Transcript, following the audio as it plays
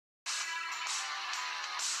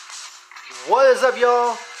What is up,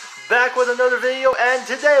 y'all? Back with another video, and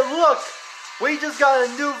today, look, we just got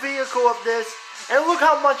a new vehicle of this, and look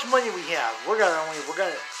how much money we have. We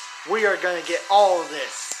are gonna get all of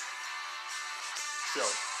this. So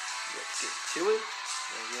let's get to it.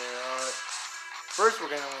 First, we're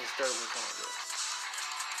gonna only start with some of this.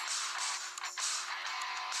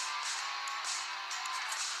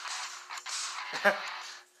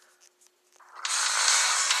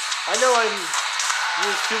 I know I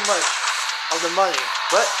use too much of the money,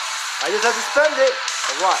 but I just have to spend it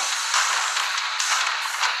a lot.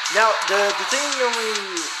 Now, the thing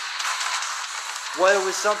only, well, it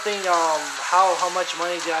was something, how much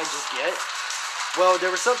money did I just get? Well,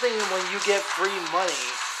 there was something when you get free money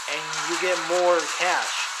and you get more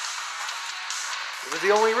cash. It was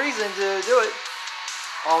the only reason to do it.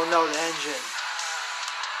 Oh no, the engine.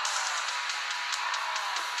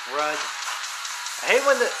 Crud. I hate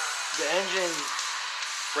when the engine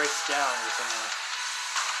breaks down or something.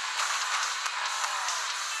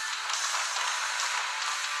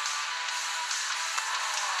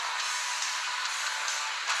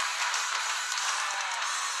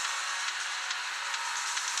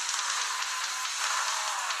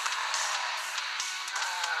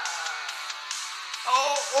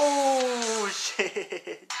 Oh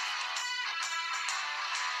shit.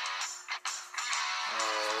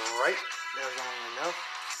 Alright, there's only enough.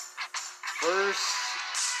 First,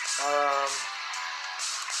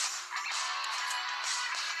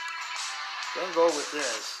 don't go with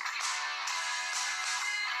this.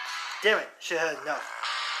 Damn it, should have had enough.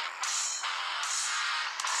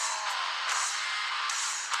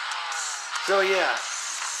 So yeah.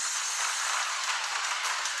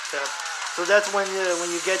 So that's when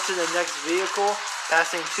you get to the next vehicle,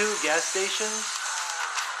 passing 2 gas stations.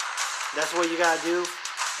 That's what you gotta do.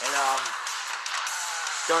 And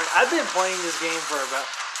darn, I've been playing this game for about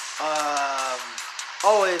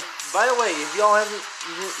oh, by the way, if y'all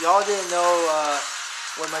didn't know,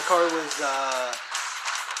 when my car was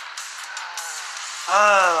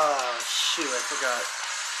oh shoot, I forgot.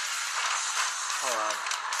 Hold on.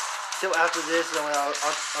 Till after this, then I'll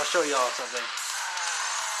show y'all something.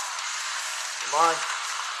 Come on.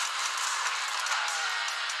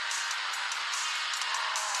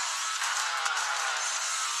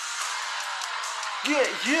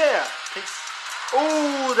 Yeah.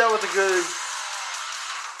 Oh, that was a good.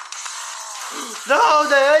 No,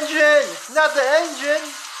 the engine! Not the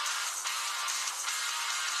engine!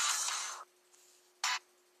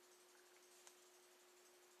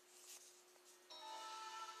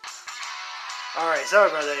 Alright, sorry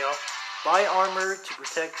about that, y'all. Buy armor to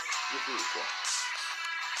protect your vehicle.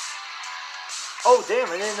 Oh, damn,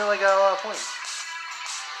 I didn't know I got a lot of points.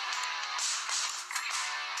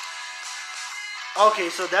 Okay,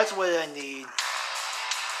 so that's what I need.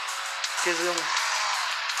 So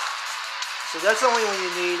that's only when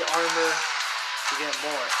you need armor to get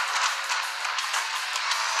more.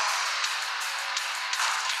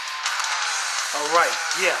 Alright,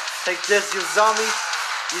 yeah. Take this, you zombie.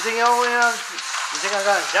 You think I'm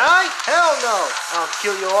gonna die? Hell no! I'll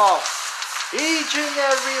kill you all. Each and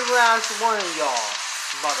every last one of y'all,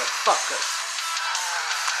 motherfuckers.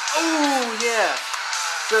 Oh yeah.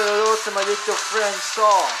 Say hello to my little friend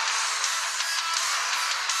Saul.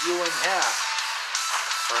 You in half.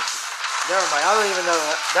 Never mind, I don't even know.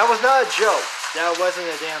 That was not a joke. That wasn't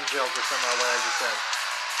a damn joke or something like what I just said.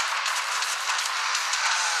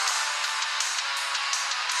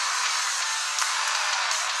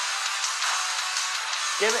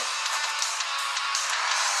 Damn it.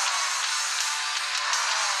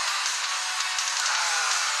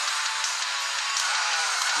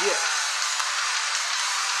 Yeah.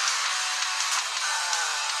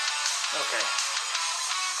 Okay.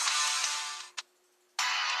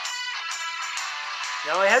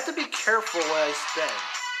 Now I have to be careful what I spend.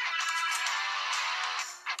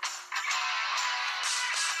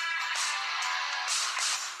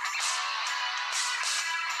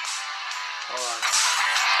 Hold on.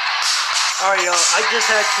 Alright, y'all. I just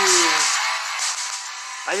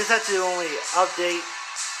had to only update,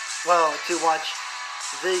 well, to watch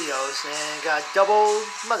videos and got double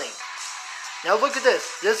money. Now look at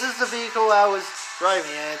this. This is the vehicle I was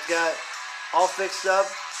driving, and it's got all fixed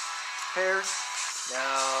up here.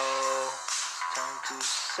 Now it's time to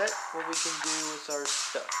set what we can do with our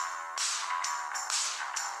stuff.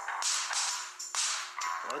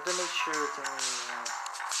 I have to make sure it's only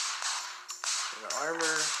the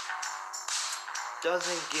armor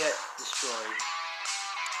doesn't get destroyed.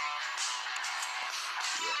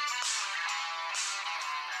 Yeah.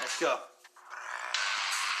 Let's go.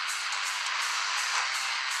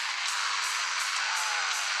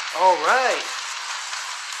 Alright.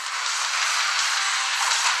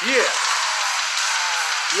 Yeah.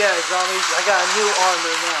 Yeah, zombies. I got a new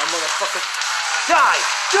armor now, motherfucker. Die!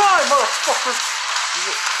 Die, motherfucker!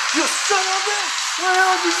 You son of a... Where the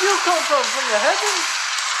hell did you come from? From the heavens?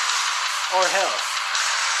 Or hell?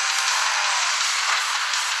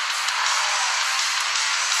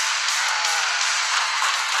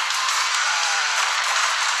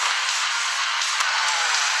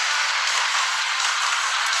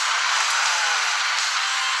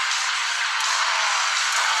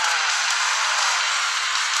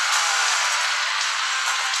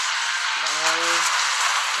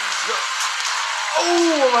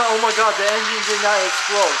 Oh my god, the engine did not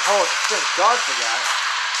explode. Oh, thank God for that.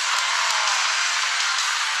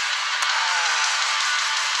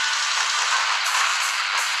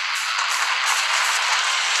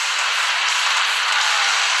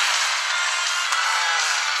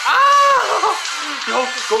 Ah! Go,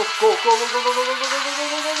 go, go, go, go, go, go, go, go, go, go, go,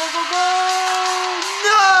 go, go, go, go, go!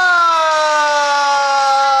 No!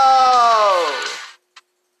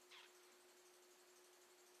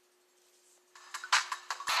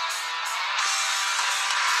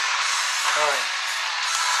 Alright.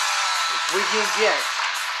 If we can get...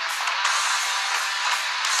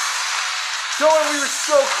 Darn, we were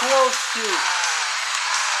so close to...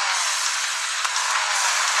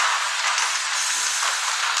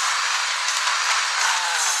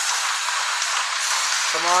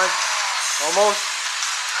 Come on. Almost.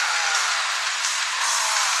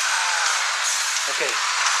 Okay.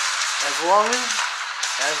 As long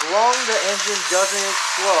as the engine doesn't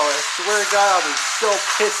explode, I swear to God, I'll be so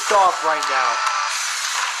pissed off right now.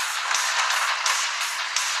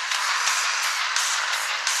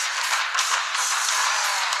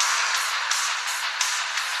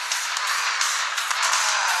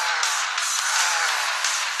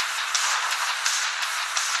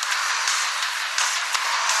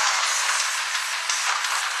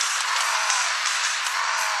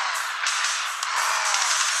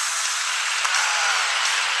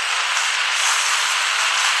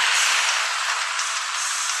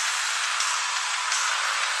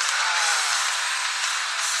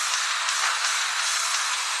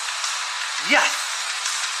 Yes!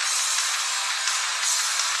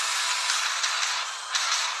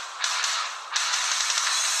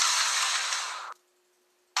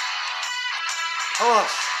 Oh,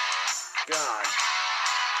 God.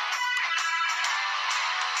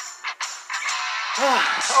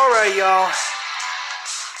 Alright, y'all.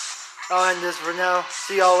 I'll end this for now.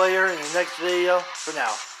 See y'all later in the next video. For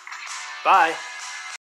now. Bye.